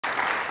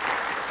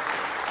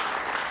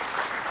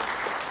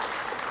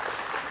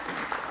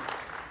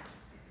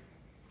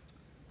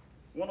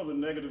one of the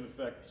negative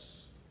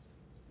effects,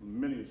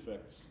 many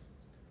effects,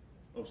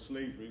 of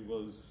slavery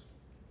was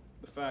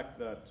the fact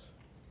that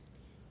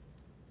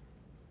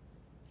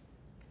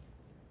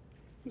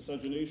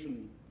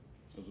miscegenation,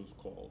 as it was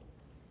called,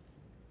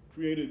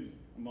 created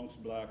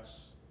amongst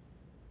blacks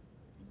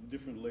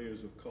different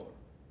layers of color.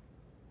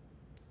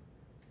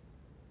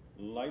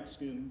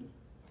 Light-skinned,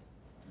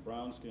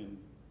 brown-skinned,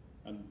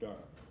 and dark.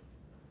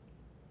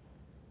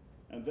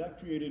 And that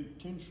created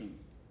tension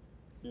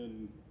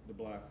in the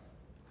black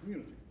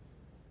community.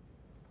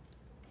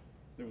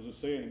 There was a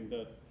saying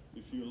that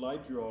if you're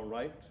light, you're all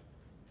right.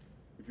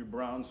 If you're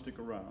brown, stick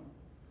around.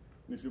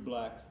 And if you're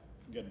black,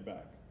 get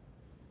back.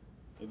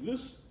 In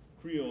this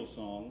Creole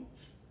song,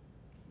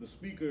 the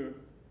speaker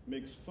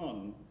makes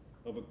fun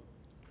of a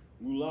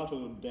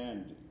mulatto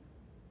dandy,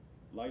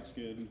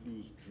 light-skinned,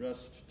 who's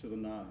dressed to the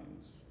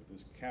nines, with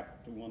his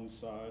cap to one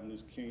side and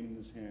his cane in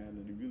his hand,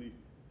 and he really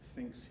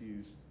thinks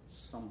he's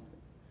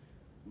something.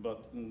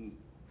 But in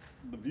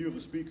the view of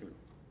the speaker,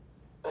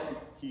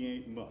 he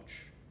ain't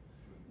much.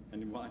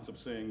 And he winds up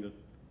saying that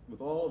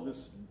with all of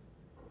this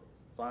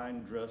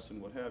fine dress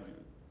and what have you,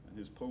 and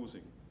his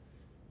posing,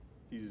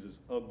 he's as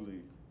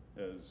ugly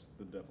as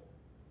the devil.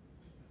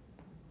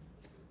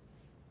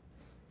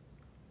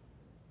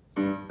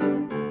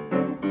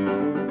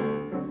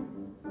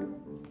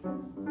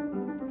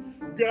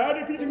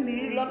 Gardez puis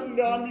mille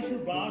la Michieu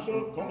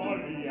Banjo, comment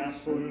l'y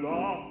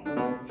insolent.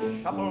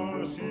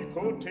 Chapeau sur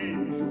côté,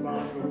 Michieu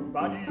Banjo,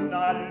 badine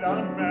à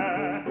la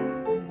main.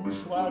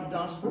 Mouchoir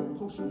dans son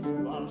poche, Michieu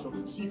Banjo,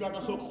 cigare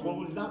dans son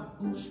croc, la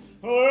bouche.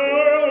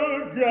 Oh,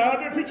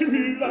 gardez puis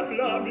mille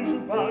la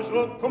Michieu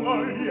Banjo,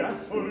 comment l'y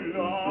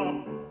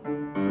insolent.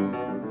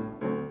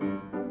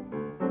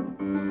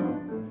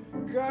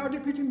 Gardez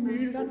puis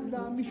mille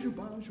la Michieu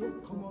Banjo,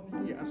 comment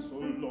l'y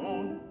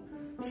insolent.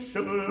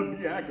 Cheveux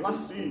bien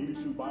glacés,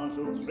 Michieu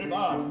Banjo,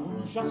 cravate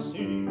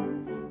rougeassée.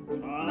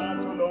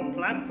 Pantalon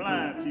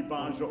plein, petit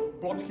banjo,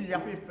 botte qui a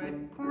fait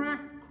crac,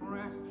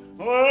 crac.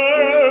 Oh,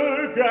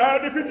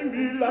 regardez, petit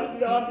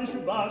Milat, Michieu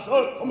Banjo,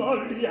 comment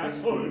l'y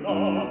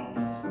insolent.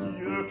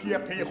 Yeux qui a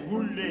fait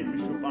rouler,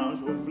 Michieu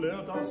Banjo,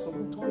 fleur dans son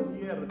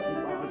boutonnière, petit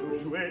banjo,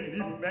 jouer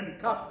lui-même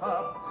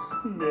capable,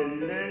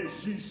 mais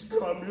légiste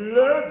comme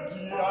le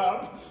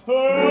diable. Oh,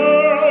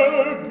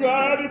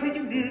 regardez,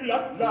 petit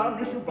Milat,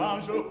 Michieu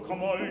Banjo,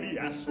 comment l'y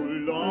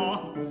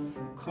insolent,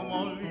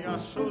 comment l'y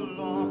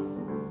insolent,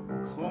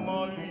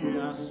 comment l'y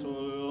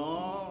insolent.